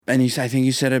And I think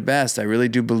you said it best. I really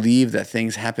do believe that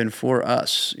things happen for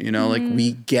us. Like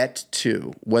we get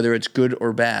to, whether it's good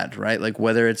or bad, right? Like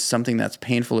whether it's something that's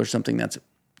painful or something that's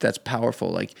powerful.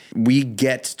 Like we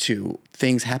get to,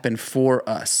 things happen for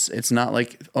us. It's not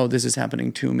like, oh, this is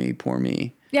happening to me, poor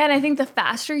me. Yeah, and I think the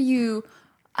faster you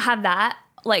have that,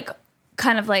 like,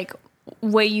 kind of like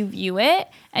way you view it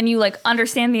and you like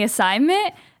understand the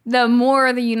assignment, the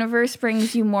more the universe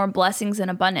brings you more blessings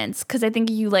and abundance. Because I think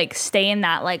you like stay in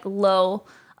that like low,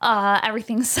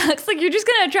 everything sucks. Like you're just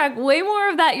going to attract way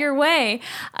more of that your way.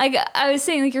 I was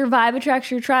saying like your vibe attracts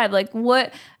your tribe. Like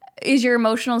what is your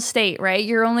emotional state, right?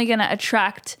 You're only going to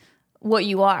attract what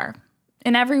you are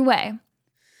in every way.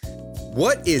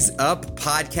 What is up,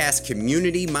 podcast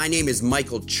community? My name is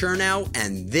Michael Chernow,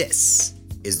 and this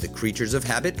is the Creatures of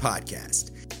Habit Podcast.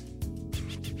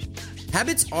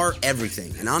 Habits are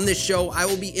everything, and on this show, I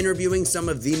will be interviewing some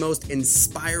of the most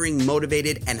inspiring,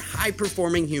 motivated, and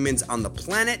high-performing humans on the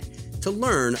planet to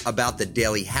learn about the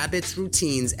daily habits,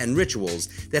 routines, and rituals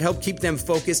that help keep them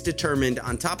focused, determined,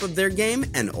 on top of their game,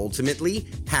 and ultimately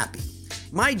happy.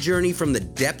 My journey from the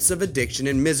depths of addiction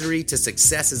and misery to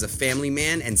success as a family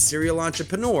man and serial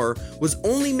entrepreneur was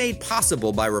only made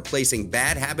possible by replacing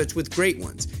bad habits with great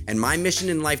ones. And my mission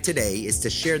in life today is to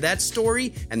share that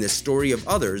story and the story of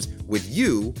others with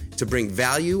you to bring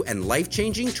value and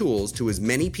life-changing tools to as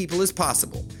many people as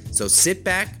possible. So sit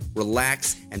back,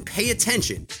 relax, and pay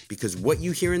attention because what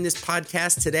you hear in this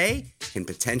podcast today can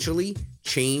potentially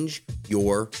change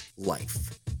your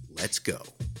life. Let's go.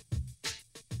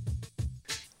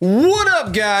 What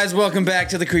up, guys? Welcome back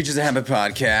to the Creatures of Habit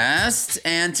Podcast.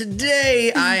 And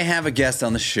today I have a guest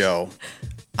on the show.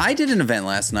 I did an event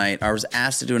last night. I was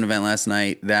asked to do an event last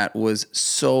night that was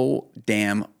so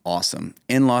damn awesome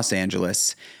in Los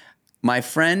Angeles. My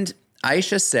friend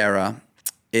Ayesha Sehra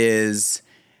is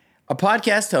a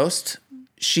podcast host.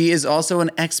 She is also an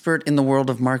expert in the world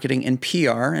of marketing and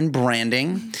PR and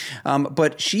branding.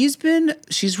 But she's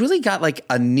really got like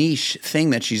a niche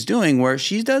thing that she's doing where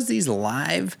she does these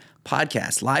live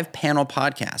podcasts, live panel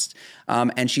podcasts.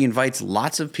 And she invites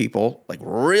lots of people, like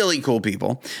really cool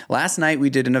people. Last night we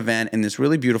did an event in this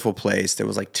really beautiful place. There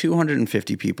was like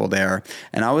 250 people there.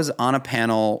 And I was on a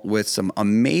panel with some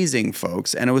amazing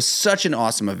folks. And it was such an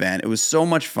awesome event. It was so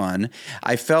much fun.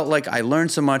 I felt like I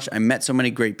learned so much. I met so many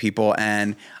great people.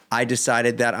 And I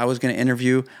decided that I was going to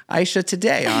interview Ayesha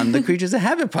today on the Creatures of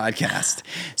Habit podcast.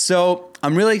 So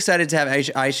I'm really excited to have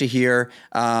Ayesha here.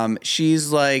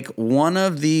 She's like one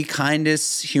of the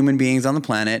kindest human beings on the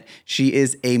planet. She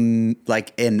is an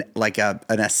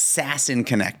assassin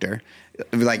connector.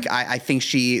 Like I think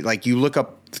she, like, you look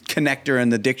up connector in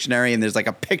the dictionary and there's like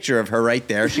a picture of her right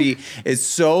there. She is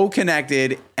so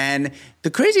connected. And the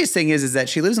craziest thing is that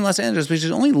she lives in Los Angeles, but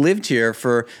she's only lived here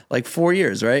for like 4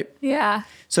 years, right? Yeah.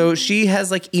 So she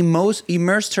has like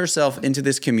immersed herself into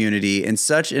this community in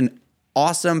such an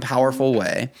awesome, powerful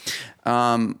way.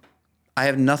 I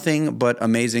have nothing but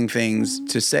amazing things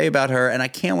to say about her, and I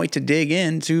can't wait to dig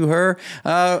into her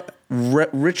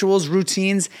rituals,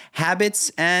 routines,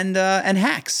 habits, and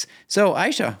hacks. So,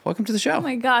 Ayesha, welcome to the show. Oh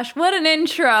my gosh, what an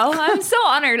intro. I'm so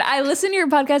honored. I listen to your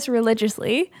podcast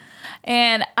religiously,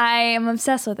 and I am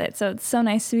obsessed with it. So it's so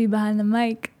nice to be behind the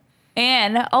mic.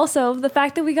 And also the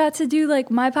fact that we got to do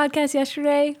like my podcast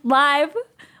yesterday live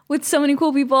with so many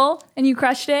cool people and you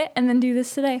crushed it, and then do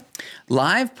this today.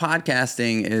 Live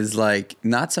podcasting is like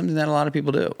not something that a lot of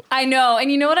people do. I know.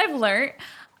 And you know what I've learned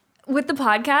with the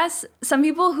podcast? Some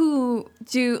people who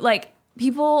do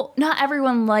not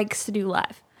everyone likes to do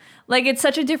live. Like it's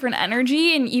such a different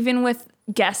energy. And even with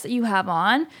guests that you have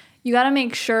on, you got to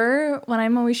make sure when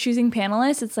I'm always choosing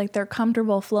panelists, it's like they're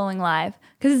comfortable flowing live.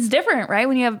 Because it's different, right?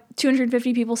 When you have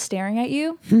 250 people staring at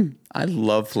you. I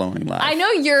love flowing live. I know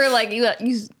you're like,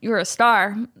 you're a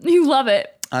star. You love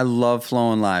it. I love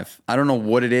flowing live. I don't know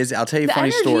what it is. I'll tell you a funny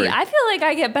story. I feel like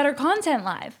I get better content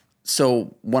live.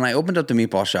 So when I opened up the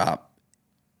meatball shop,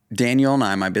 Daniel and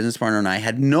I, my business partner and I,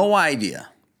 had no idea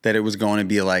that it was going to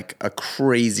be like a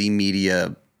crazy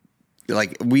media.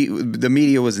 Like the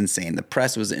media was insane. The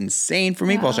press was insane for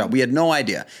Meatball Shop. We had no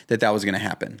idea that was going to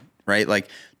happen. Right? Like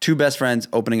two best friends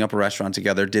opening up a restaurant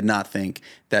together did not think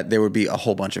that there would be a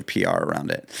whole bunch of PR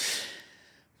around it.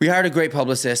 We hired a great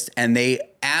publicist and they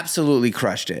absolutely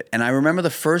crushed it. And I remember the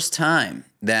first time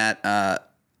that,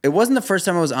 it wasn't the first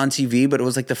time I was on TV, but it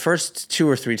was like the first 2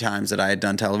 or 3 times that I had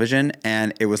done television,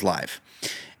 and it was live.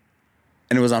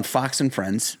 And it was on Fox and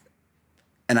Friends.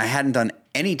 And I hadn't done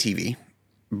any TV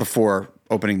before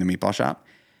opening the Meatball Shop.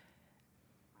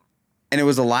 And it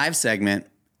was a live segment.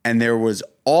 And there was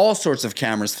all sorts of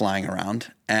cameras flying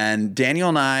around. And Daniel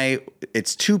and I,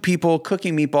 it's 2 people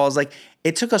cooking meatballs. Like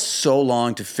it took us so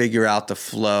long to figure out the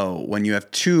flow when you have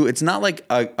two. It's not like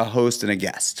a host and a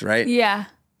guest, right? Yeah.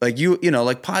 Like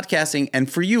like podcasting,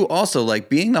 and for you also, like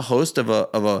being the host of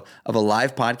a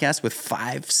live podcast with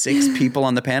 5-6 people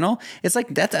on the panel. It's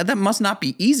like that must not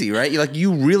be easy, right?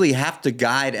 You really have to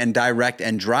guide and direct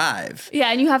and drive.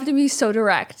 Yeah, and you have to be so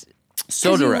direct.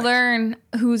 So direct. You learn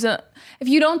if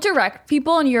you don't direct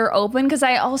people and you're open, because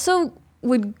I also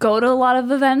would go to a lot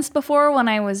of events before when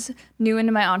I was new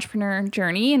into my entrepreneur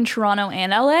journey in Toronto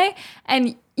and LA,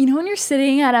 and when you're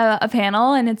sitting at a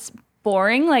panel and it's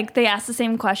boring, like they ask the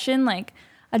same question, like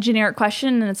a generic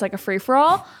question, and it's like a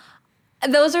free-for-all.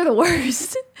 Those are the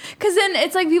worst, because then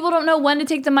it's like people don't know when to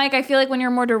take the mic. I feel like when you're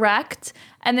more direct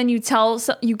and then you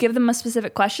give them a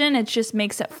specific question, it just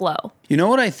makes it flow. You know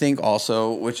what I think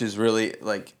also, which is really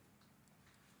like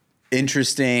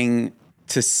interesting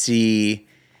to see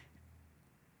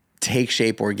take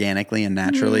shape organically and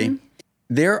naturally.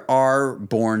 There are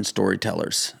born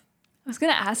storytellers. I was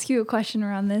going to ask you a question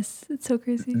around this. It's so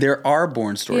crazy. There are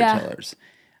born storytellers. Yeah.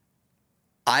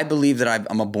 I believe that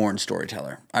I'm a born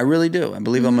storyteller. I really do. I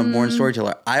believe I'm a born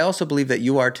storyteller. I also believe that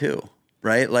you are too,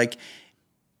 right? Like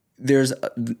there's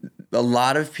a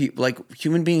lot of people, like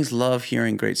human beings love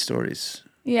hearing great stories.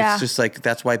 Yeah. It's just like,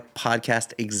 that's why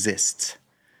podcast exists,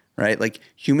 right? Like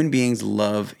human beings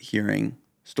love hearing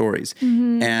stories.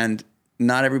 And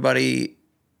not everybody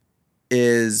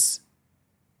is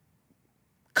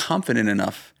confident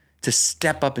enough to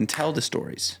step up and tell the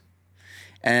stories.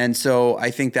 And so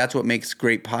I think that's what makes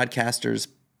great podcasters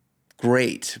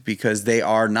great, because they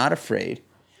are not afraid.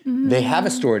 They have a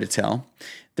story to tell.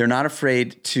 They're not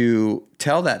afraid to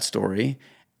tell that story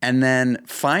and then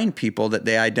find people that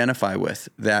they identify with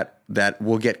that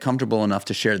will get comfortable enough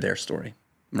to share their story,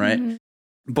 right?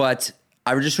 But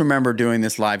I just remember doing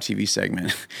this live TV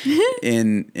segment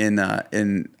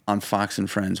on Fox and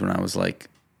Friends when I was like,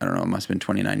 I don't know, it must have been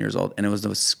 29 years old. And it was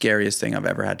the scariest thing I've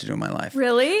ever had to do in my life.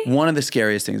 Really? One of the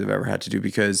scariest things I've ever had to do,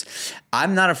 because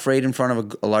I'm not afraid in front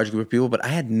of a large group of people, but I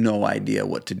had no idea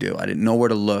what to do. I didn't know where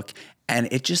to look. And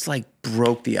it just like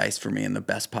broke the ice for me in the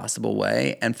best possible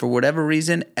way. And for whatever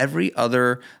reason, every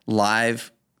other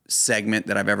live segment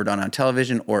that I've ever done on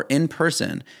television or in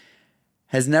person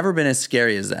has never been as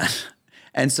scary as that.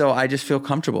 And so I just feel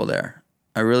comfortable there.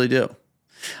 I really do.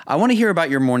 I want to hear about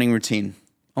your morning routine.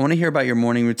 I want to hear about your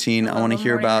morning routine. I want to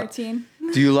hear about routine.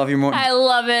 Do you love your morning? I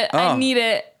love it. Oh, I need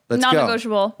it.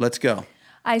 Non-negotiable. Let's go.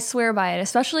 I swear by it,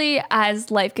 especially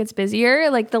as life gets busier.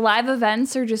 Like the live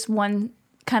events are just one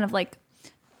kind of like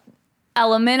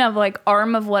element of like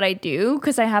arm of what I do,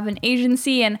 because I have an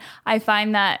agency, and I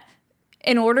find that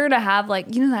in order to have like,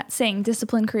 that saying,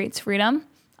 discipline creates freedom.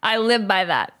 I live by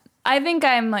that. I think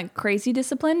I'm like crazy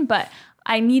disciplined, but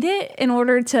I need it in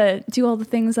order to do all the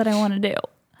things that I want to do.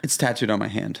 It's tattooed on my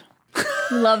hand.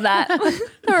 Love that.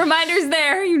 The reminder's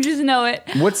there. You just know it.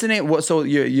 What's the name? So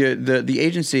the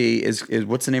agency is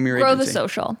what's the name of your agency? Grow the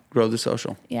Social. Grow the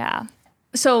Social. Yeah.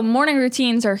 So morning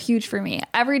routines are huge for me.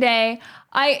 Every day,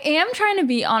 I am trying to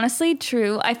be honestly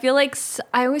true. I feel like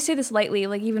I always say this lightly,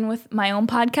 like even with my own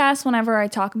podcast, whenever I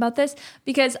talk about this,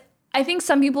 because I think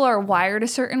some people are wired a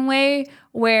certain way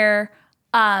where,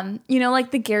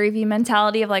 like the Gary Vee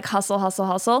mentality of like hustle, hustle,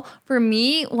 hustle. For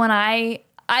me, when I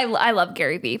love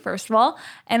Gary Vee, first of all,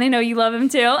 and I know you love him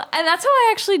too. And that's how I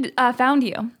actually found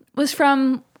you, was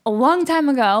from a long time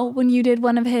ago when you did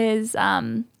one of his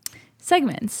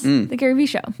segments, the Gary Vee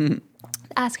Show,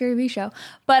 Ask Gary Vee Show.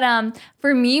 But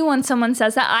for me, when someone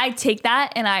says that, I take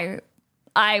that and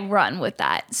I run with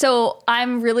that. So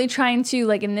I'm really trying to,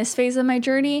 like in this phase of my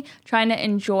journey, trying to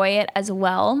enjoy it as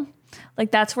well.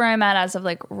 Like that's where I'm at as of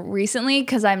like recently,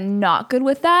 because I'm not good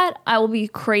with that. I will be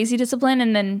crazy disciplined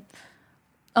and then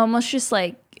almost just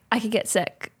like I could get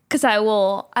sick, because I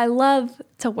love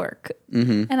to work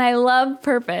and I love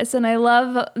purpose and I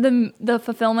love the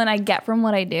fulfillment I get from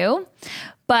what I do.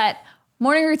 But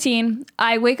morning routine,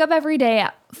 I wake up every day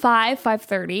at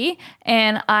 5:30,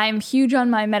 and I'm huge on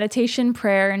my meditation,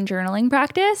 prayer, and journaling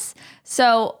practice.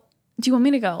 So do you want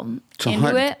me to go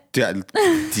into it?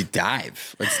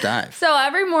 Dive. Let's dive. So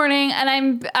every morning,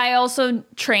 and I also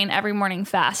train every morning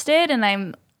fasted,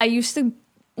 and I used to,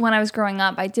 when I was growing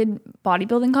up, I did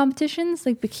bodybuilding competitions,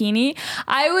 like bikini.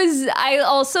 I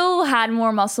also had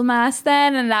more muscle mass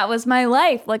then, and that was my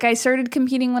life. Like I started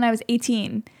competing when I was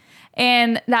 18.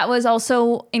 And that was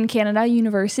also in Canada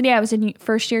University. I was in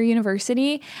first year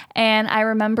university. And I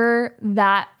remember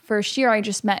that first year I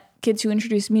just met kids who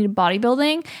introduced me to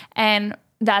bodybuilding. And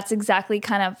that's exactly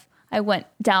kind of, I went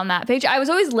down that page. I was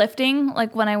always lifting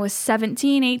like when I was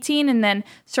 17, 18, and then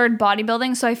started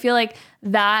bodybuilding. So I feel like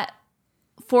that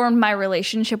formed my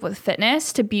relationship with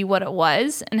fitness to be what it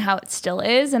was and how it still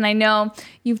is. And I know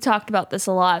you've talked about this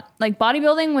a lot. Like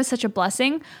bodybuilding was such a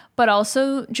blessing, but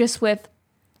also just with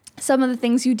some of the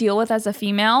things you deal with as a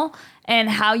female and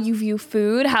how you view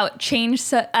food, how it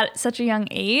changed at such a young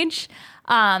age.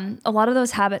 A lot of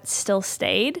those habits still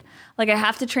stayed. Like I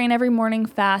have to train every morning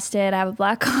fasted. I have a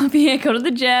black coffee. I go to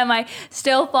the gym. I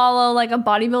still follow like a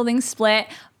bodybuilding split,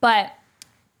 but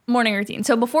morning routine.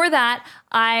 So before that,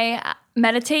 I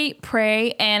meditate,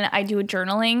 pray, and I do a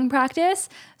journaling practice.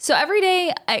 So every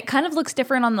day it kind of looks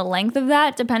different on the length of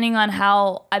that, depending on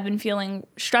how I've been feeling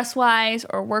stress-wise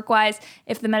or work-wise.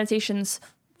 If the meditation's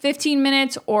 15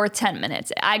 minutes or 10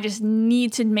 minutes. I just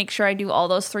need to make sure I do all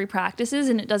those 3 practices,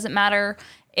 and it doesn't matter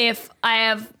if I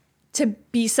have to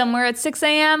be somewhere at 6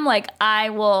 a.m. Like I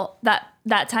will,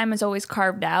 that time is always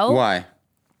carved out. Why?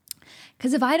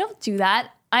 Because if I don't do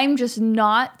that, I'm just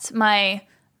not my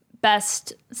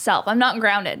best self. I'm not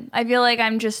grounded. I feel like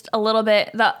I'm just a little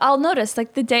bit, I'll notice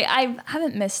like the day, I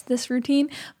haven't missed this routine,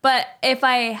 but if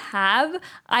I have,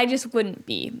 I just wouldn't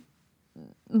be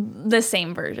the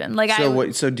same version. Like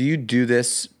so do you do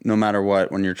this no matter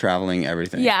what when you're traveling,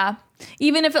 everything? Yeah.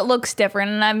 Even if it looks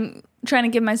different, and I'm trying to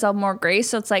give myself more grace.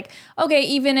 So it's like, okay,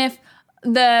 even if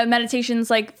the meditation's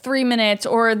like 3 minutes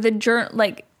or the journal,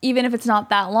 like even if it's not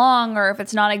that long or if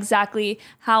it's not exactly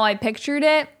how I pictured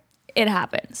it, it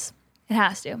happens. It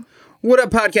has to. What up,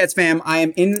 podcast fam? I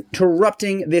am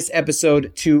interrupting this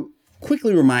episode to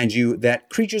quickly remind you that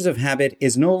Creatures of Habit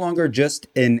is no longer just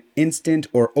an instant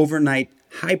or overnight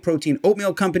high-protein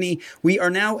oatmeal company. We are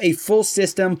now a full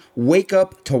system, wake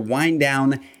up to wind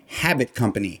down habit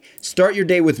company. Start your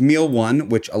day with meal 1,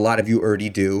 which a lot of you already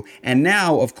do. And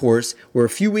now, of course, we're a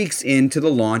few weeks into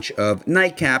the launch of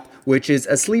Nightcap, which is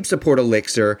a sleep support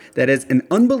elixir that is an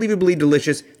unbelievably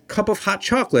delicious cup of hot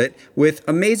chocolate with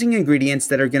amazing ingredients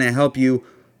that are going to help you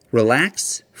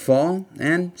relax, fall,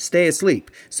 and stay asleep.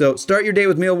 So start your day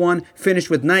with meal 1, finish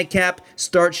with Nightcap,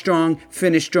 start strong,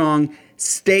 finish strong,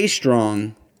 stay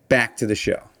strong. Back to the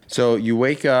show. So you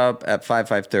wake up at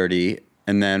 5:30,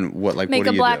 and then what? Like, make what do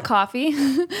a you black do? coffee,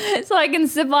 so I can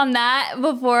sip on that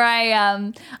before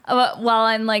I while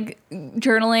I'm like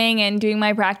journaling and doing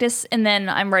my practice, and then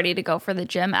I'm ready to go for the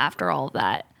gym after all of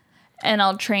that, and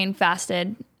I'll train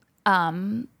fasted,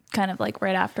 kind of like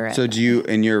right after it. So do you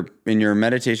in your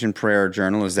meditation, prayer,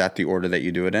 journal? Is that the order that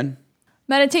you do it in?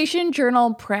 Meditation,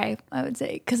 journal, pray, I would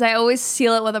say, because I always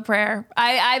seal it with a prayer.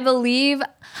 I believe,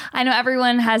 I know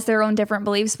everyone has their own different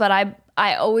beliefs, but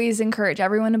I always encourage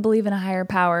everyone to believe in a higher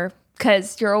power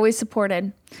because you're always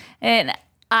supported. And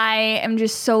I am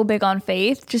just so big on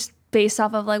faith, just based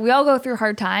off of like, we all go through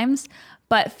hard times,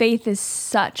 but faith is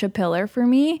such a pillar for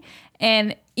me.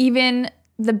 And even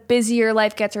the busier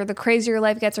life gets or the crazier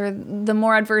life gets or the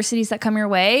more adversities that come your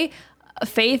way,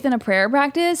 faith in a prayer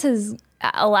practice has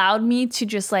allowed me to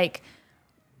just like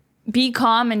be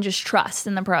calm and just trust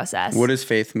in the process. What does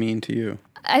faith mean to you?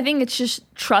 I think it's just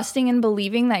trusting and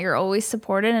believing that you're always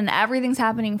supported and everything's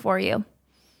happening for you.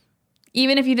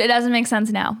 Even if it doesn't make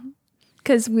sense now.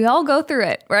 Because we all go through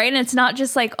it, right? And it's not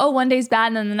just like, oh, one day's bad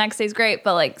and then the next day's great.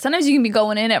 But like sometimes you can be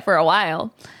going in it for a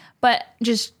while. But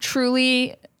just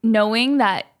truly knowing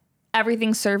that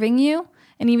everything's serving you.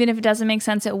 And even if it doesn't make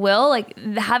sense, it will. Like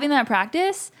having that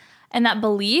practice and that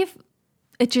belief,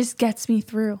 it just gets me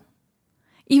through.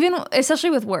 Even especially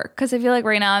with work, because I feel like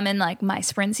right now I'm in like my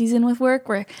sprint season with work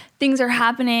where things are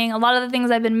happening. A lot of the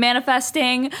things I've been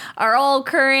manifesting are all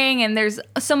occurring and there's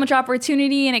so much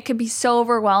opportunity and it could be so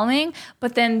overwhelming.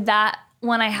 But then that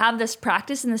when I have this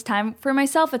practice and this time for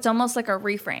myself, it's almost like a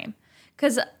reframe.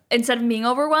 Because instead of being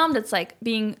overwhelmed, it's like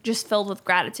being just filled with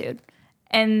gratitude.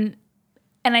 And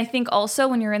I think also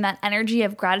when you're in that energy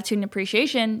of gratitude and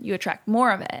appreciation, you attract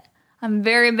more of it. I'm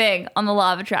very big on the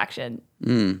law of attraction.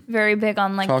 Very big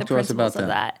on like the principles of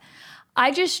that.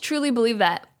 I just truly believe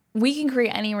that we can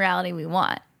create any reality we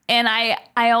want. And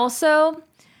I also,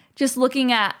 just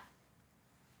looking at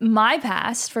my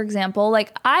past, for example,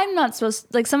 like I'm not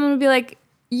supposed, like someone would be like,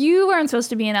 you aren't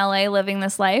supposed to be in LA living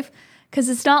this life. Because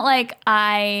it's not like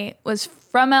I was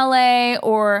from LA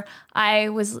or I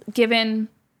was given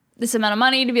this amount of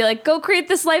money to be like, go create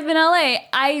this life in LA.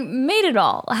 I made it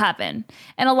all happen.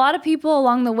 And a lot of people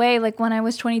along the way, like when I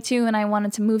was 22 and I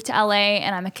wanted to move to LA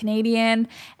and I'm a Canadian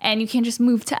and you can't just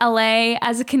move to LA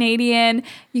as a Canadian.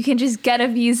 You can just get a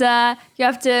visa. You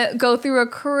have to go through a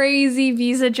crazy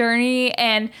visa journey.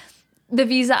 And the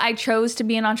visa I chose to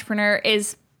be an entrepreneur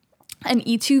is an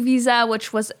E2 visa,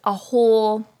 which was a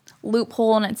whole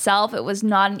loophole in itself. It was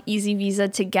not an easy visa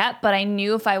to get, but I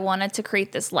knew if I wanted to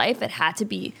create this life, it had to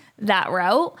be that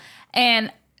route.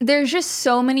 And there's just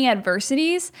so many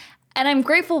adversities. And I'm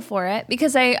grateful for it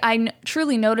because I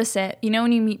truly notice it. You know,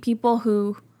 when you meet people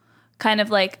who kind of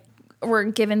like were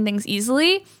given things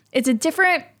easily, it's a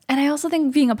different, and I also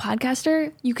think being a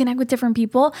podcaster, you connect with different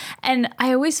people. And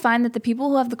I always find that the people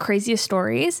who have the craziest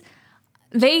stories,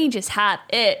 they just have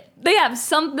it. They have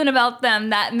something about them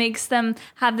that makes them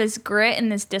have this grit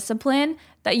and this discipline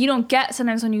that you don't get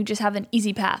sometimes when you just have an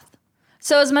easy path.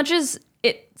 So as much as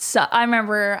I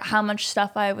remember how much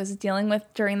stuff I was dealing with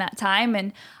during that time,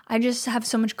 and I just have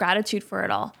so much gratitude for it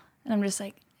all. And I'm just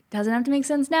like, it doesn't have to make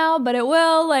sense now, but it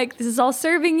will. Like, this is all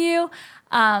serving you.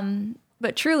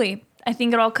 But truly, I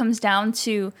think it all comes down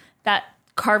to that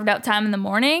carved out time in the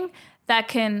morning that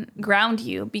can ground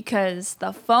you, because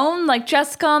the phone, like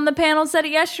Jessica on the panel said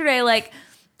it yesterday, like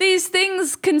these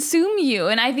things consume you.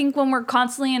 And I think when we're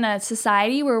constantly in a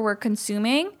society where we're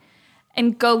consuming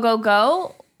and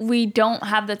go, we don't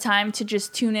have the time to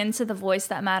just tune into the voice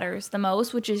that matters the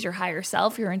most, which is your higher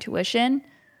self, your intuition.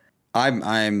 I'm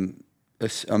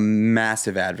a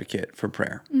massive advocate for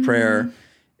prayer. Mm-hmm. Prayer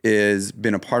has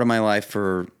been a part of my life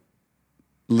for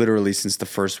literally since the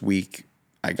first week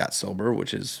I got sober,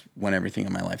 which is when everything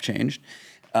in my life changed.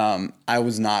 I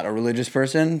was not a religious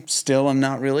person. Still, I'm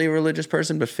not really a religious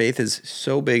person, but faith is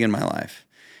so big in my life.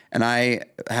 And I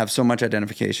have so much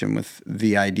identification with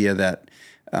the idea that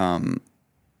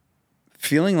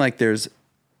feeling like there's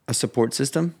a support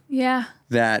system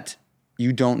that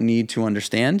you don't need to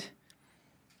understand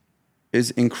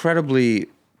is incredibly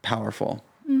powerful.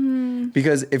 Mm-hmm.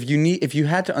 Because if you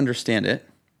had to understand it,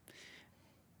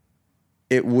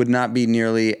 it would not be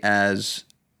nearly as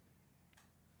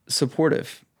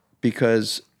supportive,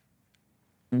 because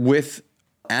with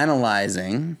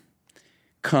analyzing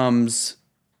comes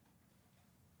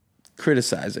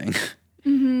criticizing.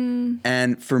 Mm-hmm.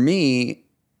 And for me,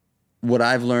 what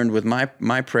I've learned with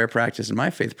my prayer practice and my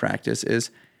faith practice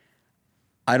is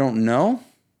I don't know,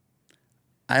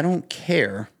 I don't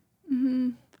care,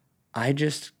 I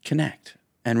just connect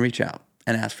and reach out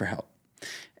and ask for help.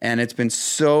 And it's been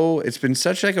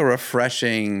such like a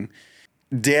refreshing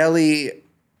daily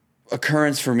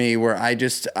occurrence for me, where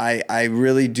I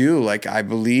really do, like, I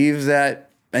believe that,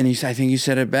 and I think you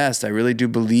said it best, I really do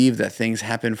believe that things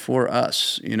happen for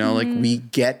us, you know, like we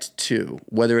get to,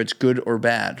 whether it's good or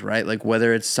bad, right? Like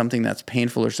whether it's something that's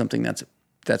painful or something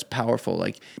that's powerful,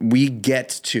 like we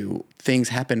get to, things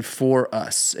happen for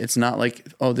us. It's not like,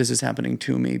 oh, this is happening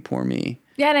to me, poor me.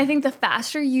 Yeah, and I think the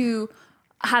faster you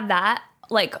have that,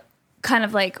 like, kind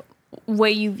of like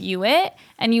way you view it,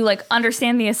 and you like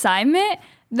understand the assignment,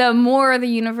 the more the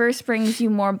universe brings you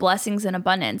more blessings and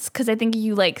abundance. Because I think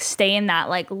you like stay in that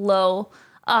like low,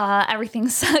 everything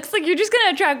sucks, like you're just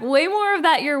gonna attract way more of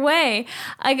that your way.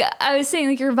 I was saying,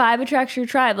 like, your vibe attracts your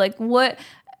tribe. Like, what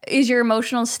is your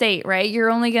emotional state, right? You're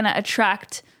only gonna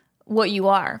attract what you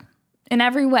are in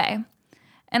every way.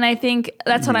 And I think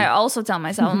that's what I also tell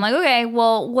myself. I'm like, okay,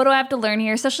 well, what do I have to learn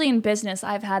here? Especially in business,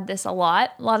 I've had this a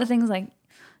lot. A lot of things like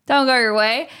don't go your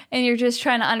way, and you're just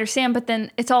trying to understand, but then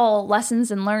it's all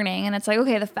lessons and learning. And it's like,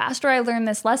 okay, the faster I learn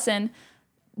this lesson,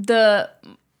 there's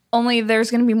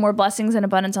going to be more blessings and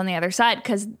abundance on the other side,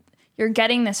 because you're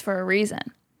getting this for a reason.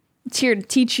 It's here to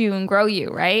teach you and grow you,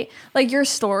 right? Like your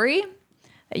story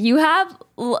that you have,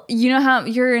 you know how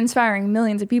you're inspiring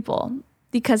millions of people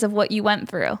because of what you went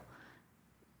through.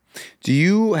 Do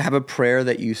you have a prayer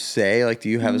that you say? Like, do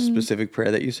you have a specific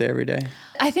prayer that you say every day?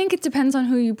 I think it depends on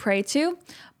who you pray to,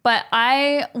 but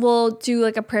I will do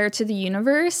like a prayer to the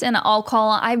universe, and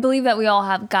I believe that we all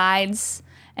have guides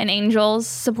and angels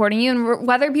supporting you, and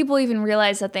whether people even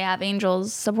realize that they have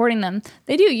angels supporting them,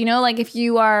 they do. You know, like if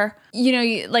you are, you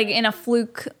know, like in a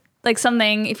fluke, like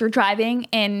something, if you're driving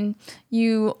and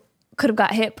you could have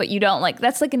got hit, but you don't, like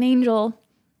that's like an angel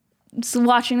just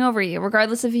watching over you,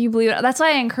 regardless if you believe it. That's why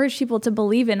I encourage people to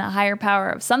believe in a higher power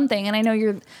of something. And I know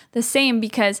you're the same,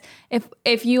 because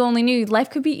if you only knew, life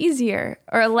could be easier,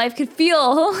 or life could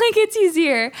feel like it's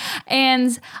easier.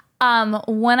 And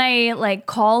when I like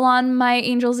call on my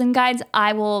angels and guides,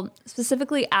 I will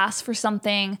specifically ask for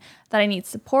something that I need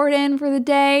support in for the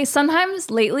day. Sometimes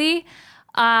lately,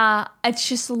 it's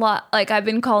just a lot. Like I've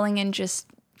been calling in, just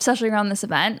especially around this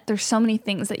event, there's so many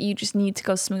things that you just need to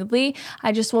go smoothly.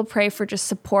 I just will pray for just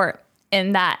support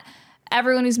in that.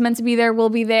 Everyone who's meant to be there will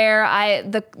be there.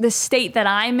 The state that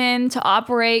I'm in to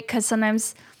operate, because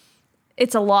sometimes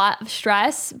it's a lot of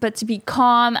stress, but to be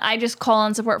calm, I just call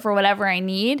on support for whatever I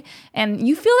need. And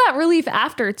you feel that relief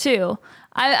after too.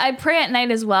 I pray at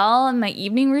night as well in my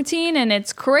evening routine, and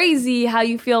it's crazy how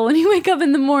you feel when you wake up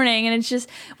in the morning. And it's just,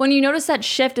 when you notice that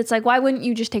shift, it's like, why wouldn't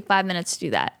you just take 5 minutes to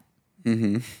do that?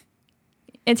 Mm-hmm.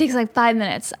 It takes like 5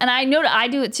 minutes. And I know I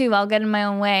do it too. I'll get in my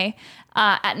own way.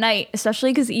 at night,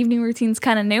 especially because the evening routine's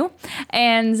kind of new.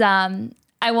 And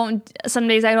some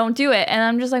days I don't do it. And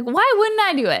I'm just like, why wouldn't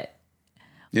I do it?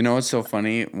 You know what's so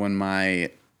funny? I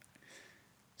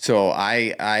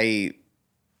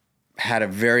had a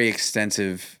very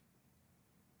extensive,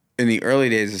 in the early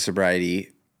days of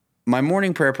sobriety, my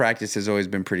morning prayer practice has always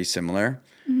been pretty similar.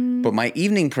 But my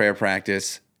evening prayer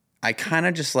practice, I kind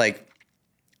of just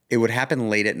it would happen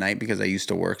late at night because I used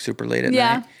to work super late at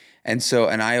night. And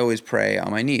I always pray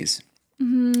on my knees.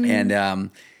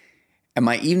 And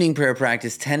my evening prayer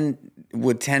practice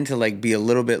would tend to be a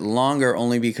little bit longer,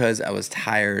 only because I was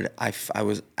tired. I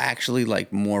was actually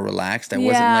more relaxed. I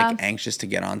wasn't anxious to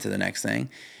get on to the next thing.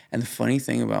 And the funny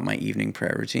thing about my evening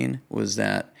prayer routine was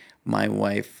that my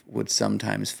wife would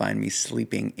sometimes find me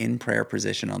sleeping in prayer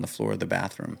position on the floor of the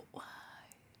bathroom.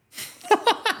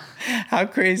 How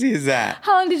crazy is that?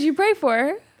 How long did you pray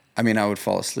for? I mean, I would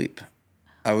fall asleep.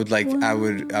 I would I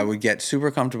would get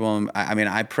super comfortable.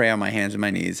 I pray on my hands and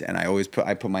my knees, and I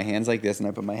put my hands like this, and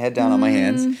I put my head down on my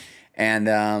hands, and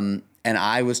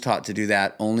I was taught to do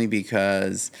that only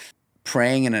because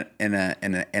praying in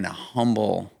a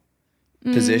humble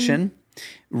position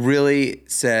really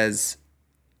says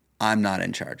I'm not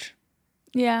in charge.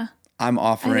 Yeah. I'm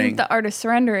offering. I think the art of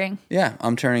surrendering. Yeah,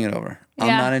 I'm turning it over. Yeah.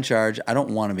 I'm not in charge. I don't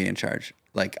want to be in charge.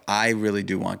 I really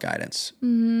do want guidance.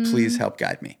 Please help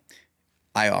guide me.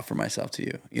 I offer myself to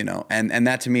you, and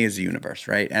that to me is the universe,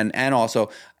 right? And also,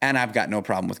 I've got no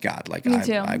problem with God. Me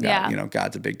too. I've got,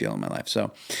 God's a big deal in my life.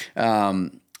 So,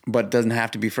 but it doesn't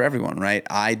have to be for everyone, right?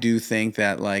 I do think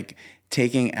that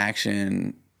taking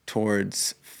action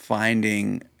towards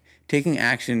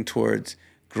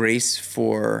grace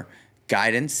for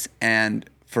guidance and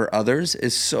for others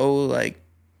is so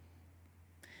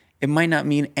it might not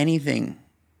mean anything,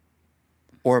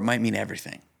 or it might mean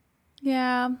everything.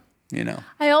 Yeah.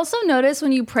 I also notice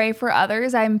when you pray for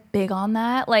others, I'm big on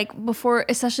that.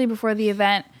 Especially before the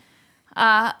event,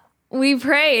 we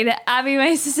prayed. Abby, my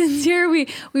assistant's here.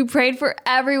 We prayed for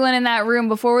everyone in that room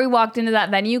before we walked into that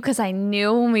venue, because I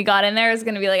knew when we got in there, it was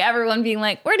going to be everyone being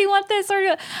where do you want this?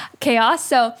 Or chaos.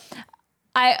 So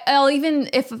I'll even,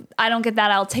 if I don't get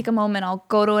that, I'll take a moment. I'll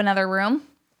go to another room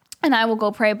and I will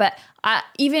go pray. But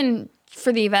even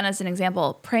for the event, as an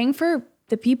example, praying for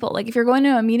the people. If you're going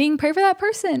to a meeting, pray for that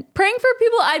person. Praying for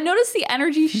people, I notice the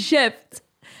energy shift.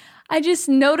 I just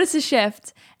notice a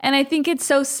shift. And I think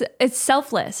it's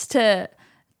selfless to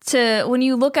when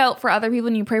you look out for other people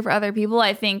and you pray for other people,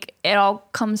 I think it all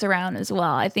comes around as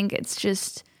well. I think it's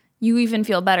just, you even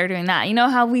feel better doing that. You know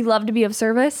how we love to be of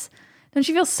service? Don't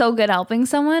you feel so good helping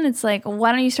someone? It's why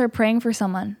don't you start praying for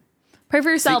someone? Pray for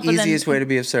yourself. It's the easiest way to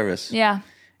be of service. Yeah.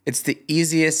 It's the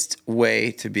easiest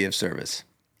way to be of service.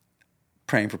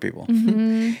 Praying for people.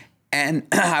 And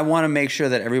I want to make sure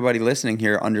that everybody listening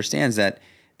here understands that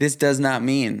this does not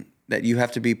mean that you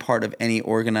have to be part of any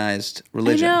organized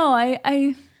religion.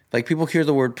 I know. People hear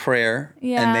the word prayer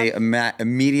and they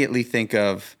immediately think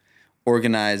of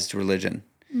organized religion.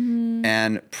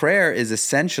 And prayer is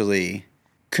essentially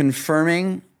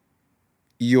confirming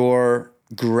your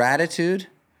gratitude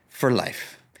for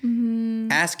life.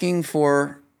 Asking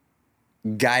for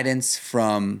guidance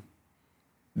from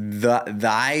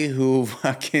thy who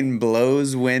fucking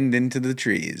blows wind into the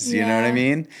trees. You know what I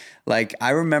mean? I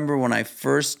remember when I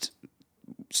first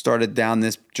started down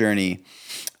this journey,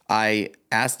 I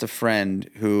asked a friend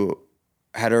who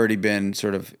had already been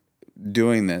sort of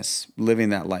doing this,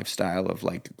 living that lifestyle of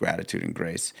gratitude and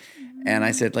grace. And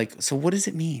I said, so what does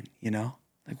it mean?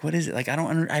 What is it?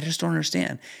 I just don't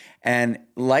understand. And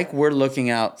we're looking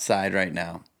outside right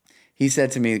now, he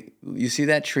said to me, you see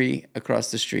that tree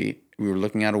across the street? We were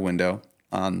looking out a window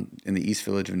in the East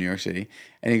Village of New York City.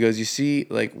 And he goes, you see,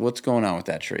 what's going on with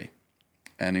that tree?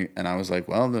 And I was like,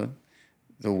 well, the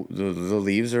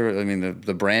leaves are,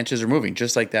 the branches are moving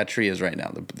just like that tree is right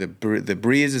now. The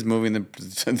breeze is moving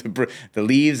the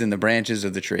leaves and the branches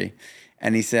of the tree.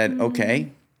 And he said,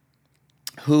 okay,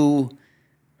 who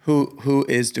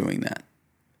is doing that?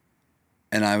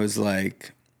 And I was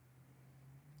like,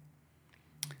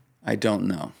 I don't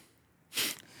know.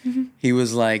 He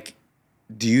was like,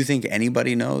 do you think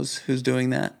anybody knows who's doing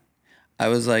that? I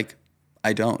was like,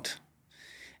 I don't.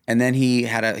 And then he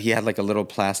had a little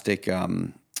plastic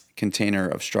container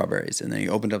of strawberries, and then he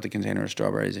opened up the container of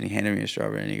strawberries and he handed me a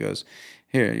strawberry and he goes,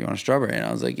 here, you want a strawberry? And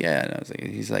I was like, yeah. And I was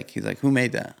like, he's like, who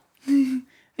made that? And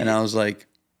I was like,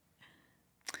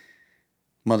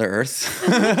 Mother Earth.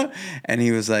 And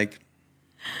he was like,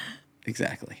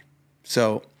 exactly.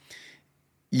 So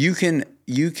you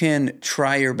can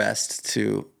try your best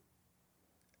to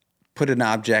put an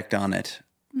object on it,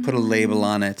 put a label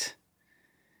on it,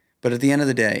 But at the end of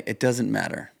the day, it doesn't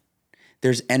matter.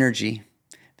 There's energy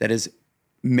that is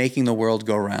making the world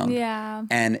go round. Yeah.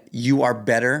 And you are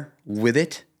better with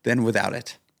it than without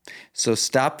it. So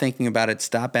stop thinking about it,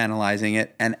 stop analyzing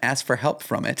it, and ask for help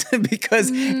from it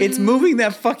because it's moving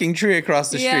that fucking tree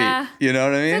across the street. You know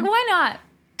what I mean? It's like, why not?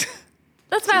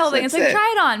 That's my whole thing. It's like,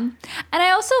 try it on. And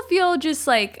I also feel just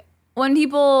like when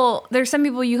there's some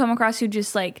people you come across who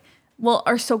just like,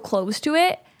 are so close to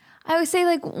it. I would say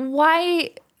like,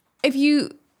 why,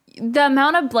 the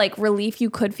amount of like relief you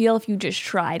could feel if you just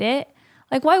tried it,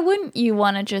 like, why wouldn't you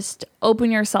want to just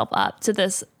open yourself up to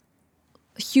this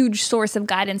huge source of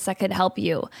guidance that could help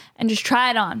you and just try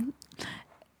it on?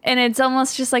 And it's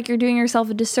almost just like you're doing yourself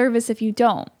a disservice if you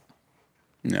don't.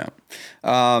 No.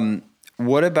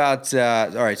 What about,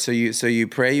 all right, so you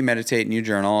pray, you meditate, and you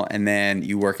journal, and then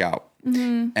you work out.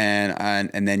 And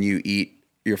then you eat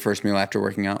your first meal after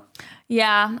working out?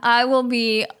 Yeah, I will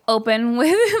be open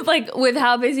with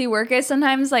how busy work is.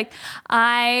 Sometimes like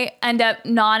I end up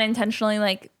non-intentionally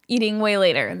like eating way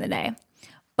later in the day,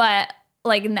 but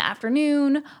like in the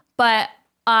afternoon. But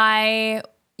I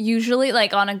usually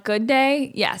like on a good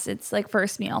day, yes, it's like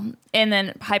first meal and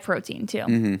then high protein too.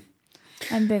 Mm-hmm.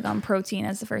 I'm big on protein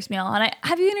as the first meal. And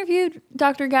have you interviewed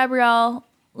Dr. Gabrielle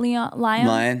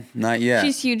Lyon? Not yet.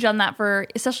 She's huge on that for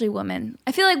especially women.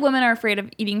 I feel like women are afraid of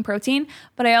eating protein,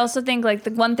 but I also think like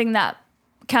the one thing that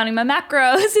counting my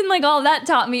macros and like all that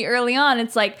taught me early on,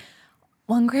 it's like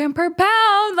 1 gram per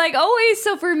pound, like always.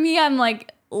 So for me, I'm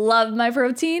like, love my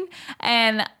protein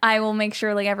and I will make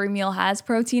sure like every meal has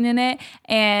protein in it.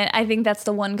 And I think that's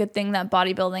the one good thing that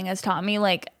bodybuilding has taught me,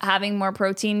 like having more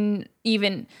protein,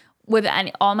 even with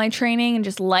all my training and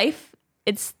just life,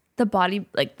 it's the body,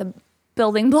 like the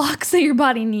building blocks that your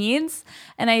body needs.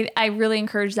 And I really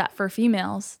encourage that for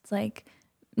females. It's like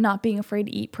not being afraid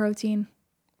to eat protein.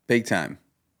 Big time.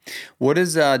 What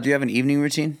is, do you have an evening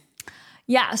routine?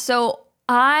 Yeah. So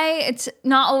it's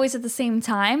not always at the same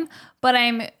time, but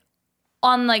I'm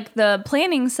on like the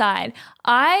planning side.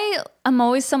 I am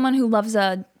always someone who loves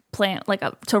a plan,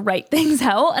 to write things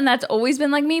out. And that's always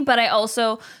been like me, but I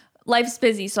also, life's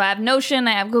busy. So I have Notion,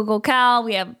 I have Google Cal,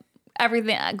 we have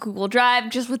everything at Google Drive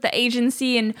just with the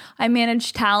agency, and I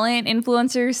manage talent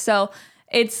influencers. So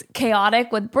it's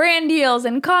chaotic with brand deals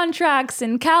and contracts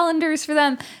and calendars for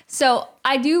them. So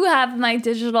I do have my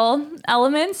digital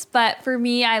elements, but for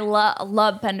me, I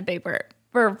love pen to paper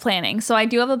for planning. So I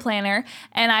do have a planner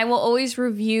and I will always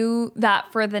review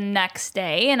that for the next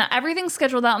day. And everything's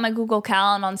scheduled out on my Google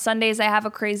Cal. And on Sundays, I have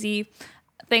a crazy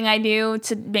thing I do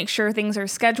to make sure things are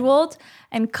scheduled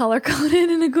and color coded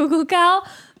in a Google Cal.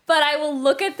 But I will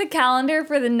look at the calendar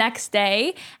for the next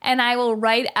day and I will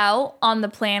write out on the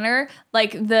planner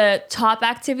like the top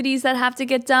activities that have to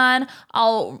get done.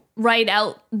 I'll write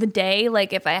out the day,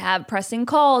 like if I have pressing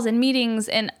calls and meetings,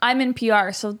 and I'm in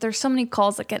PR, so there's so many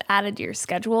calls that get added to your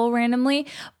schedule randomly.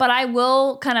 But I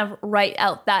will kind of write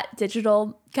out that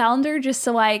digital calendar just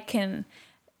so I can,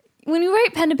 when you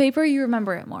write pen to paper, you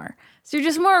remember it more. So you're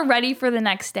just more ready for the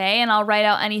next day, and I'll write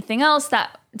out anything else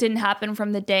that didn't happen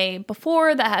from the day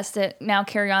before that has to now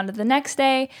carry on to the next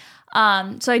day.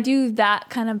 So I do that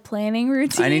kind of planning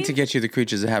routine. I need to get you the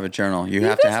Creatures of Habit journal. You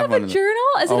have guys to have one a of them.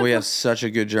 Journal? We have such a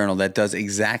good journal that does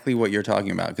exactly what you're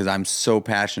talking about because I'm so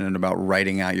passionate about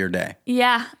writing out your day.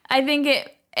 Yeah, I think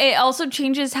it also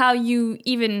changes how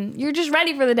you're just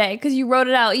ready for the day because you wrote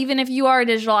it out. Even if you are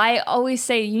digital, I always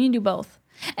say you need to do both.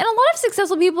 And a lot of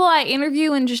successful people I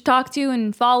interview and just talk to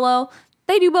and follow,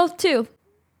 they do both too.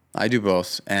 I do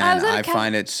both, and I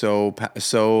find it so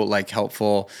like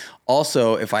helpful.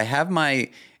 Also,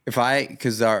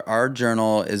 because our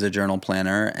journal is a journal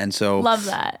planner, and so love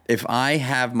that. If I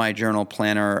have my journal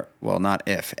planner,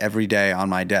 every day on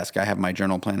my desk, I have my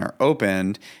journal planner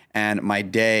opened, and my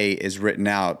day is written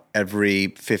out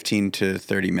every 15 to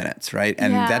 30 minutes, right?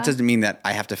 And that doesn't mean that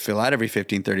I have to fill out every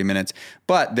 15, 30 minutes,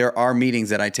 but there are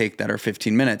meetings that I take that are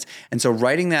 15 minutes. And so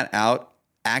writing that out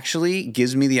actually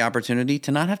gives me the opportunity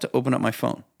to not have to open up my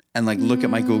phone and look at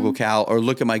my Google Cal or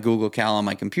look at my Google Cal on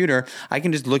my computer. I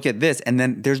can just look at this and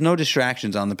then there's no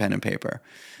distractions on the pen and paper,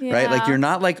 right? Like you're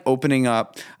not opening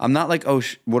up. I'm not like,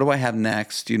 what do I have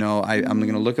next? I'm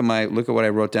going to look at what I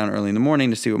wrote down early in the morning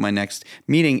to see what my next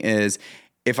meeting is.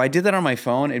 If I did that on my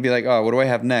phone, it'd be like, what do I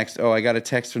have next? I got a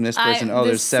text from this person.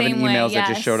 There's 7 emails that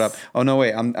just showed up. Oh, no,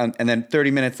 wait. And then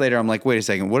 30 minutes later, I'm like, wait a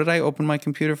second. What did I open my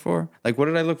computer for? Like, what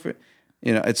did I look for?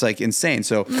 It's like insane.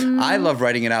 So I love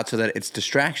writing it out so that it's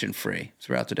distraction free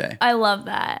throughout the day. I love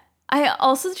that. I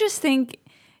also just think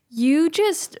you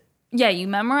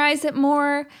memorize it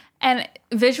more And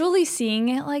visually seeing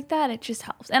it like that, it just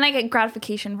helps. And I get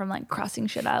gratification from like crossing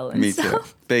shit out. And Me too.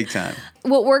 Big time.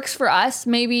 What works for us,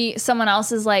 maybe someone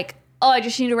else is like, oh, I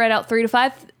just need to write out 3 to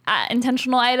 5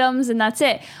 intentional items and that's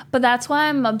it. But that's why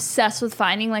I'm obsessed with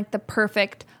finding like the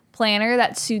perfect planner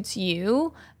that suits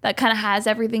you, that kind of has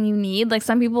everything you need. Like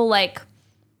some people like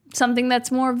something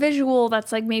that's more visual,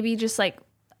 that's like maybe just like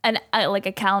like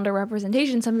a calendar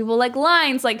representation. Some people like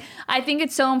lines. Like I think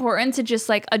it's so important to just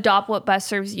like adopt what best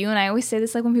serves you. And I always say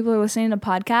this like when people are listening to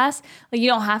podcasts, like you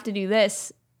don't have to do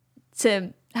this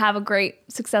to have a great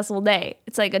successful day.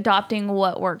 It's like adopting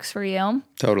what works for you.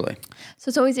 Totally. So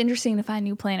it's always interesting to find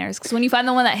new planners because when you find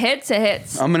the one that hits, it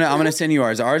hits. I'm gonna send you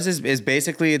ours. Ours is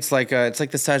basically it's like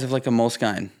the size of like a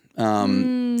Moleskine.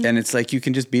 And it's like you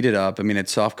can just beat it up. I mean,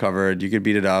 it's soft covered. You could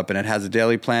beat it up, and it has a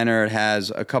daily planner. It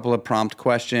has a couple of prompt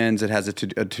questions. It has a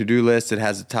to-do list. It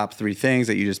has the top 3 things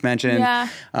that you just mentioned. Yeah.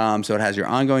 So it has your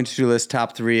ongoing to-do list,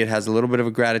 top 3. It has a little bit of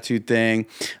a gratitude thing,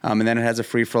 and then it has a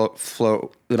free flow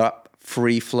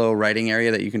writing area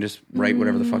that you can just write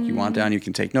whatever the fuck you want down. You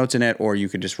can take notes in it, or you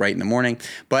could just write in the morning.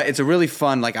 But it's a really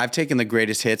fun, like I've taken the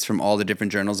greatest hits from all the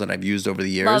different journals that I've used over the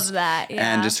years. Love that,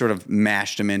 yeah. And just sort of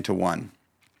mashed them into one.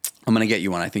 I'm going to get you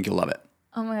one. I think you'll love it.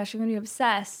 Oh my gosh, you're going to be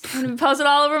obsessed. I'm going to post it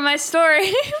all over my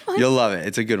story. You'll love it.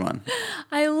 It's a good one.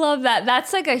 I love that.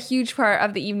 That's like a huge part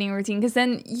of the evening routine because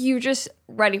then you're just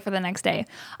ready for the next day.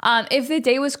 If the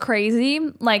day was crazy,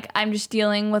 like I'm just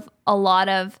dealing with a lot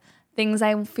of things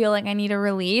I feel like I need to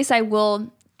release, I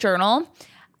will journal.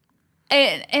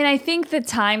 And I think the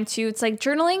time too, it's like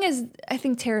journaling is, I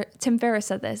think Tim Ferriss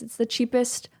said this, it's the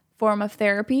cheapest form of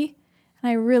therapy.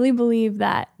 And I really believe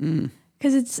that.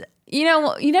 Because it's, you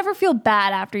know, you never feel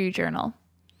bad after you journal.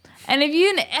 And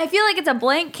I feel like it's a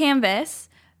blank canvas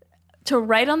to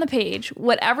write on the page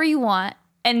whatever you want,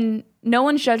 and no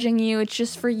one's judging you. It's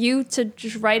just for you to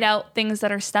just write out things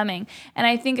that are stemming. And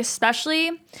I think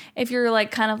especially if you're like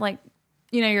kind of like,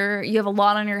 you know, you have a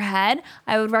lot on your head,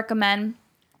 I would recommend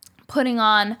putting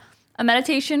on a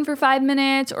meditation for 5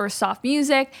 minutes or soft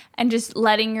music and just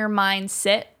letting your mind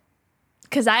sit.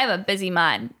 Because I have a busy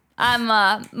mind.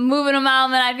 I'm moving a mile,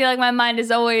 and I feel like my mind is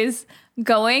always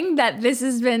going, that this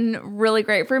has been really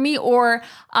great for me. Or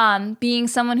being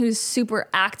someone who's super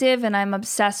active and I'm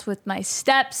obsessed with my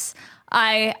steps.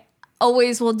 I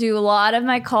always will do a lot of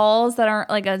my calls that aren't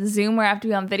like a Zoom where I have to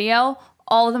be on video.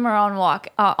 All of them are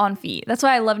on feet. That's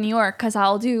why I love New York, because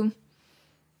I'll do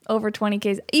over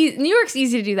 20Ks. New York's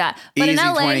easy to do that. But Easy,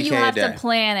 in LA, you have a day. to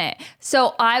plan it.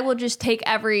 So I will just take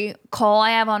every call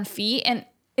I have on feet, and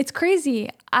it's crazy.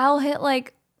 I'll hit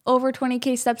like over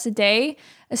 20K steps a day,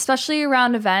 especially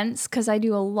around events, because I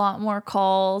do a lot more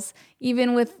calls.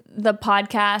 Even with the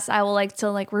podcast, I will like to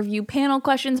like review panel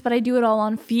questions, but I do it all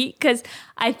on feet because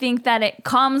I think that it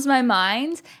calms my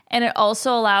mind, and it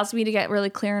also allows me to get really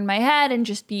clear in my head and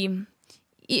just be,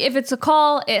 if it's a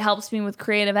call, it helps me with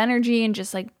creative energy and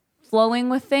just like flowing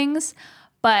with things.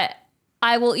 But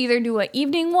I will either do an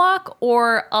evening walk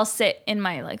or I'll sit in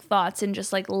my like thoughts and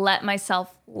just like let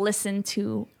myself listen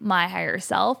to my higher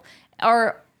self,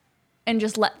 and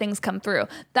just let things come through.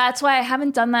 That's why I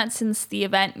haven't done that since the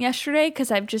event yesterday,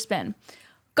 because I've just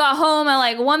got home at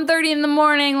like 1:30 in the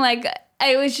morning. Like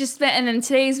it was just and then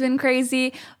today's been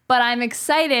crazy, but I'm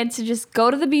excited to just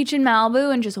go to the beach in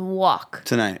Malibu and just walk.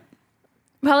 Tonight.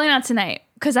 Probably not tonight,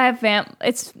 because I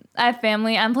have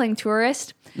family. I'm playing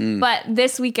tourist. But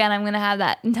this weekend, I'm going to have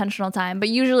that intentional time. But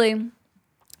usually,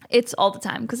 it's all the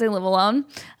time because I live alone.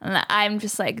 And I'm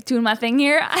just like doing my thing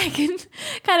here. I can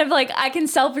kind of like, I can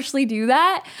selfishly do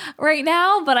that right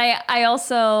now. But I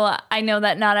also know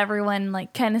that not everyone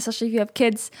like can, especially if you have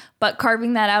kids. But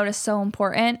carving that out is so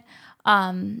important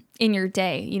in your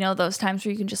day. You know, those times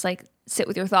where you can just like sit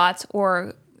with your thoughts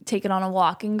or take it on a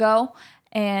walk and go.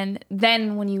 And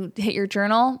then when you hit your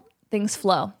journal, things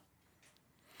flow.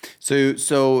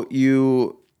 So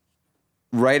you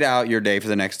write out your day for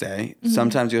the next day. Mm-hmm.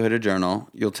 Sometimes you'll hit a journal.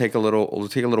 You'll take a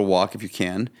little walk if you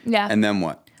can. Yeah. And then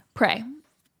what? Pray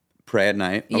at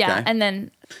night. Okay. Yeah. And then.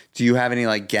 Do you have any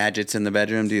like gadgets in the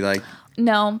bedroom? Do you like?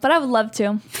 No, but I would love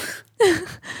to.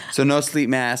 So no sleep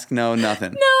mask, no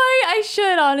nothing. No, I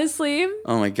should, honestly.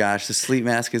 Oh my gosh, the sleep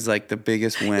mask is like the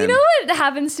biggest win. You know what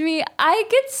happens to me? I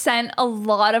get sent a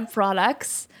lot of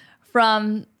products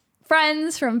from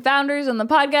friends, from founders on the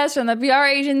podcast, from the PR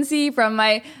agency,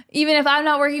 even if I'm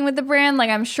not working with the brand, like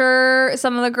I'm sure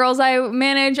some of the girls I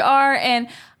manage are, and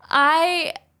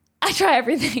I try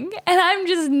everything, and I'm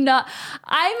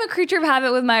a creature of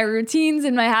habit with my routines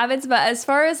and my habits, but as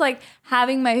far as like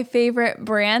having my favorite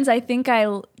brands, I think I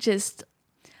just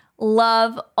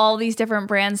love all these different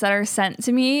brands that are sent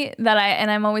to me and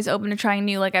I'm always open to trying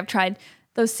new. Like I've tried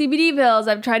those CBD pills.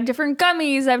 I've tried different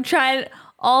gummies. I've tried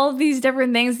all of these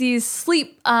different things. These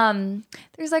sleep,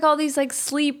 there's like all these like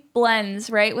sleep blends,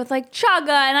 right? With like chaga,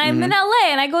 and I'm in LA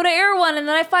and I go to Air One and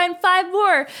then I find 5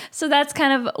 more. So that's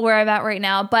kind of where I'm at right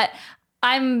now. But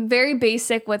I'm very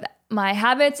basic with my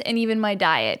habits and even my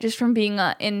diet. Just from being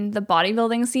in the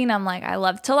bodybuilding scene, I'm like, I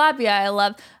love tilapia. I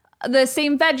love the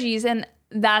same veggies. And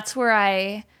that's where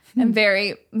I am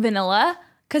very vanilla.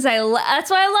 Because that's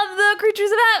why I love the Creatures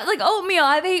of Habit, like oatmeal.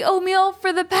 I've ate oatmeal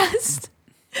for the past,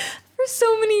 for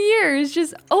so many years.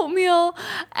 Just oatmeal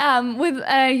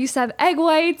I used to have egg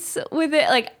whites with it.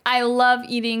 Like, I love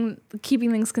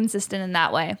keeping things consistent in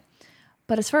that way.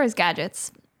 But as far as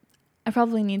gadgets, I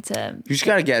probably need to. You just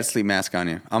got to get a sleep mask on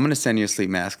you. I'm going to send you a sleep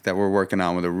mask that we're working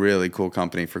on with a really cool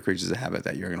company for Creatures of Habit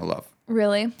that you're going to love.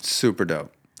 Really? Super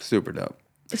dope. Super dope.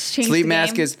 It's changed sleep the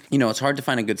mask game. is, it's hard to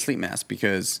find a good sleep mask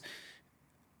because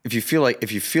if you feel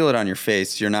it on your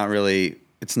face,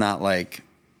 it's not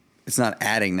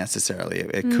adding necessarily.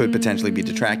 It could potentially be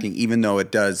detracting, even though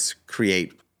it does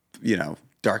create,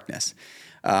 darkness.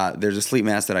 There's a sleep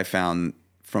mask that I found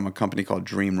from a company called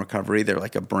Dream Recovery. They're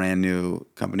like a brand new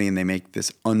company, and they make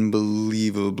this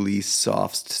unbelievably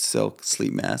soft silk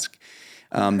sleep mask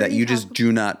that you just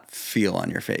do not feel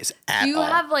on your face at all. Do you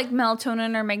have like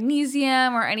melatonin or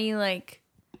magnesium or any like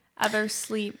other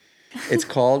sleep? It's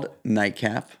called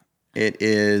Nightcap. It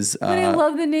is. I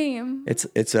love the name.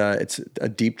 It's a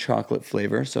deep chocolate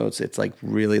flavor, so it's like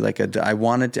really like I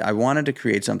wanted to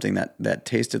create something that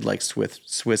tasted like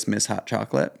Swiss Miss hot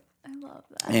chocolate. I love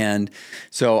that. And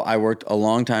so I worked a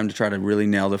long time to try to really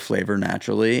nail the flavor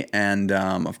naturally, and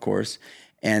of course,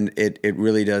 and it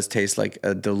really does taste like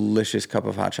a delicious cup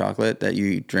of hot chocolate that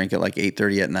you drink at like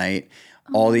 8:30 at night.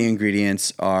 All the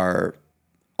ingredients are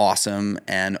awesome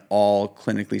and all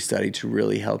clinically studied to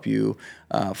really help you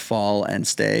fall and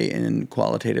stay in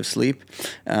qualitative sleep.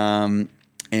 And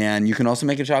you can also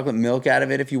make a chocolate milk out of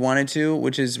it if you wanted to,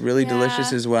 which is really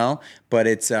delicious as well. But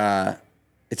it's a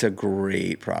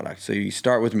great product. So you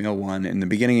start with meal 1 in the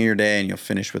beginning of your day and you'll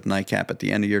finish with Nightcap at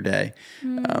the end of your day.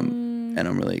 And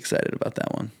I'm really excited about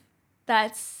that one.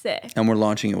 That's sick. And we're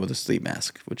launching it with a sleep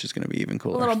mask, which is going to be even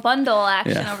cooler. A little bundle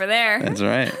action over there. That's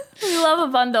right. We love a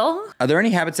bundle. Are there any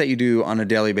habits that you do on a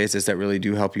daily basis that really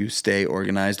do help you stay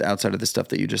organized outside of the stuff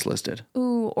that you just listed?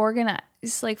 Ooh, organized.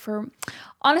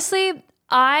 Honestly,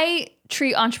 I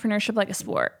treat entrepreneurship like a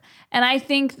sport. And I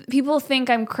think people think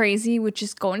I'm crazy with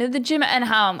just going to the gym, and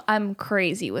how I'm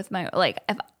crazy with my, like,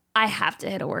 if I have to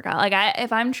hit a workout. Like,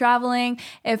 if I'm traveling,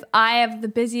 if I have the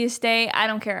busiest day, I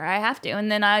don't care. I have to.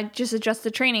 And then I just adjust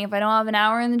the training. If I don't have an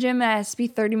hour in the gym, it has to be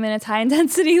 30 minutes high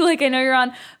intensity. Like, I know you're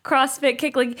on CrossFit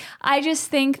Kick. Like, I just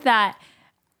think that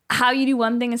how you do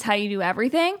one thing is how you do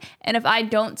everything. And if I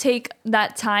don't take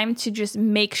that time to just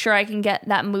make sure I can get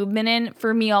that movement in,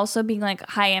 for me also being like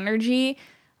high energy,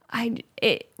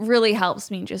 it really helps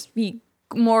me just be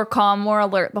more calm, more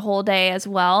alert the whole day as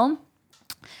well.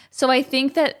 So I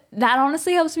think that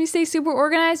honestly helps me stay super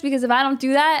organized, because if I don't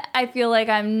do that, I feel like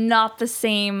I'm not the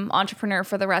same entrepreneur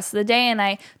for the rest of the day. And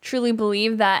I truly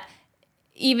believe that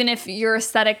even if your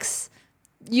aesthetics,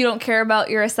 you don't care about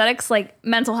your aesthetics, like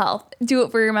mental health, do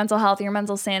it for your mental health, your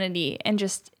mental sanity, and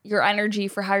just your energy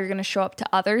for how you're going to show up to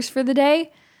others for the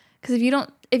day. Because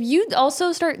if you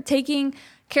also start taking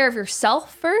care of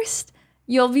yourself first,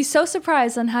 you'll be so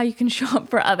surprised on how you can show up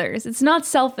for others. It's not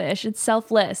selfish, it's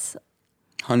selfless.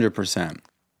 100%.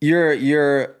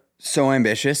 You're so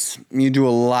ambitious. You do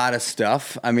a lot of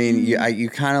stuff. I mean, you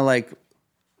kind of like,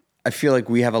 I feel like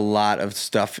we have a lot of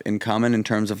stuff in common in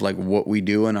terms of like what we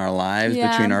do in our lives,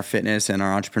 between our fitness and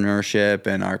our entrepreneurship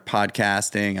and our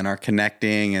podcasting and our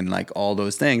connecting and like all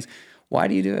those things. Why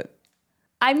do you do it?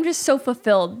 I'm just so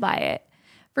fulfilled by it.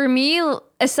 For me,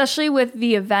 especially with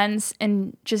the events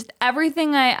and just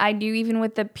everything I do, even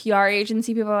with the PR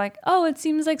agency, people are like, oh, it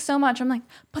seems like so much. I'm like,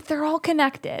 but they're all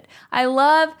connected. I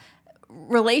love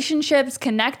relationships,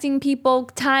 connecting people,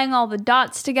 tying all the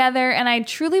dots together. And I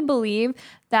truly believe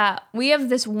that we have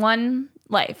this one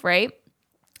life, right?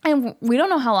 And we don't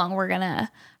know how long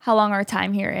our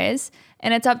time here is.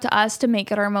 And it's up to us to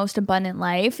make it our most abundant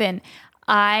life. And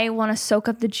I want to soak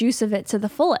up the juice of it to the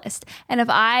fullest. And if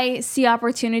I see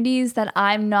opportunities that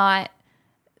I'm not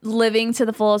living to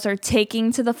the fullest or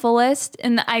taking to the fullest,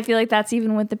 and I feel like that's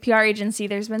even with the PR agency,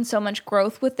 there's been so much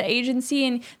growth with the agency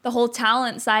and the whole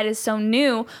talent side is so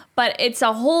new, but it's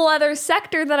a whole other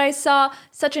sector that I saw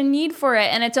such a need for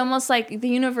it. And it's almost like the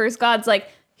universe, God's like,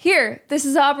 here, this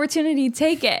is an opportunity,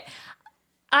 take it.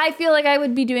 I feel like I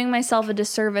would be doing myself a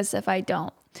disservice if I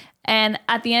don't. And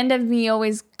at the end of me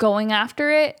always going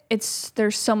after it,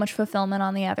 there's so much fulfillment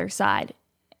on the other side.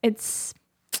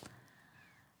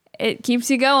 it keeps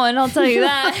you going. I'll tell you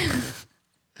that.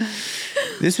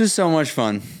 This was so much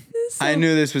fun. I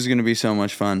knew this was going to be so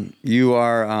much fun. You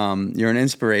are, you're an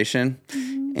inspiration,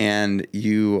 and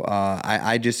you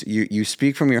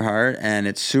speak from your heart, and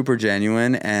it's super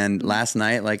genuine. And last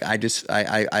night, like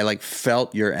I like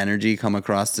felt your energy come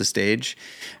across the stage.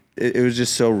 It was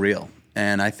just so real.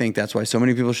 And I think that's why so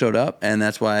many people showed up, and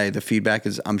that's why the feedback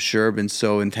is, I'm sure, been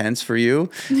so intense for you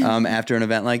after an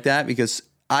event like that, because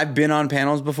I've been on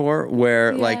panels before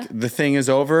where like the thing is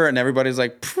over and everybody's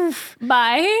like, poof.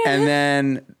 Bye. And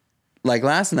then like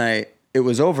last night it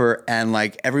was over and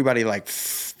like everybody like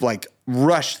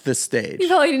rushed the stage. You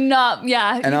probably did not.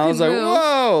 Yeah. And I was like,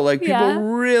 whoa, like people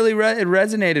really, it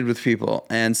resonated with people.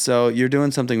 And so you're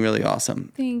doing something really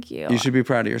awesome. Thank you. You should be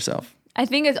proud of yourself. I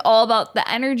think it's all about the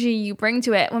energy you bring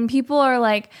to it. When people are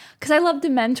like, because I love to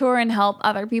mentor and help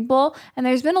other people. And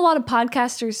there's been a lot of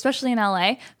podcasters, especially in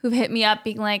LA, who've hit me up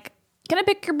being like, can I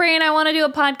pick your brain? I want to do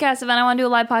a podcast event. I want to do a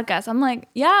live podcast. I'm like,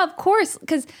 yeah, of course.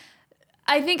 Because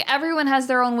I think everyone has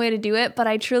their own way to do it. But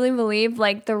I truly believe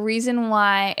like the reason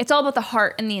why it's all about the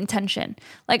heart and the intention.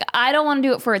 Like I don't want to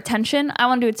do it for attention. I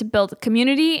want to do it to build a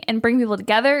community and bring people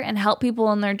together and help people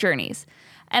on their journeys.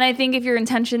 And I think if your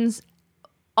intention's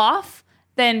off,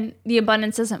 then the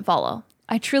abundance doesn't follow.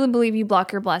 I truly believe you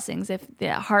block your blessings if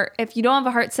you don't have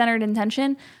a heart-centered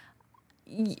intention.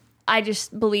 I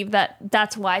just believe that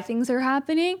that's why things are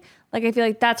happening. Like I feel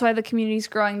like that's why the community's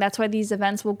growing. That's why these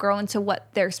events will grow into what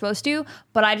they're supposed to.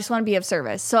 But I just want to be of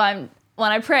service. So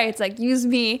when I pray, it's like use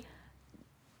me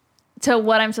to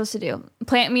what I'm supposed to do.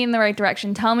 Plant me in the right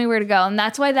direction. Tell me where to go. And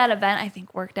that's why that event I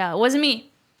think worked out. It wasn't me.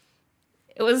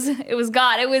 It was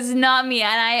God. It was not me.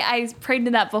 And I prayed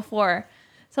to that before.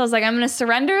 So I was like, I'm going to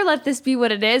surrender. Let this be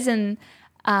what it is. And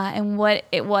what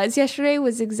it was yesterday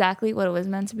was exactly what it was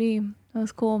meant to be. That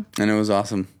was cool. And it was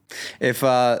awesome. If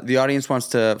the audience wants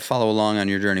to follow along on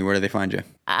your journey, where do they find you?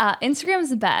 Instagram is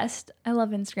the best. I love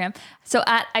Instagram. So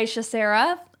at Ayesha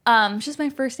Sehra, it's just my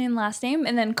first name, last name,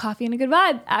 and then Coffee and a Good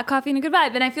Vibe, at Coffee and a Good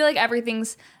Vibe. And I feel like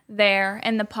everything's there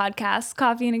in the podcast,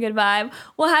 Coffee and a Good Vibe.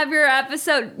 We'll have your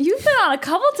episode. You've been on a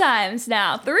couple times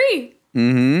now, 3.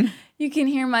 Mm-hmm. You can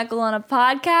hear Michael on a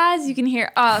podcast. You can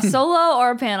hear solo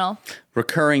or a panel.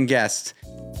 Recurring guest.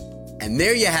 And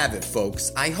there you have it,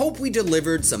 folks. I hope we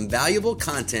delivered some valuable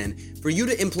content for you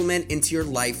to implement into your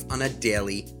life on a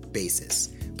daily basis.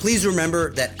 Please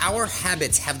remember that our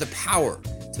habits have the power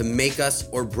to make us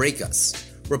or break us.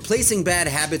 Replacing bad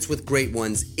habits with great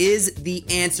ones is the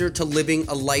answer to living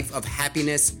a life of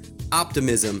happiness,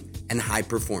 optimism, and high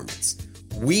performance.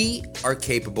 We are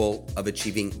capable of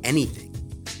achieving anything.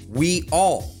 We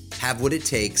all have what it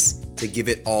takes to give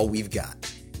it all we've got.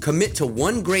 Commit to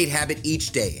one great habit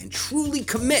each day and truly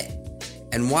commit,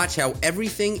 and watch how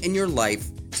everything in your life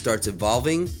starts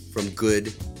evolving from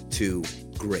good to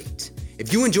great.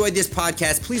 If you enjoyed this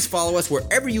podcast, please follow us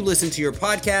wherever you listen to your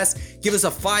podcast. Give us a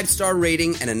 5-star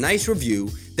rating and a nice review.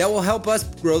 That will help us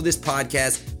grow this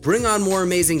podcast, bring on more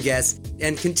amazing guests,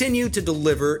 and continue to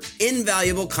deliver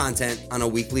invaluable content on a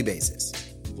weekly basis.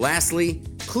 Lastly,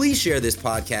 please share this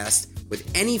podcast with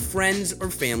any friends or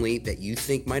family that you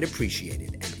think might appreciate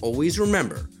it. And always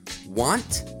remember,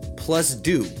 want plus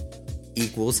do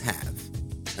equals have.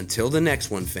 Until the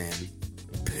next one, fam.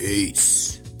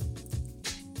 Peace.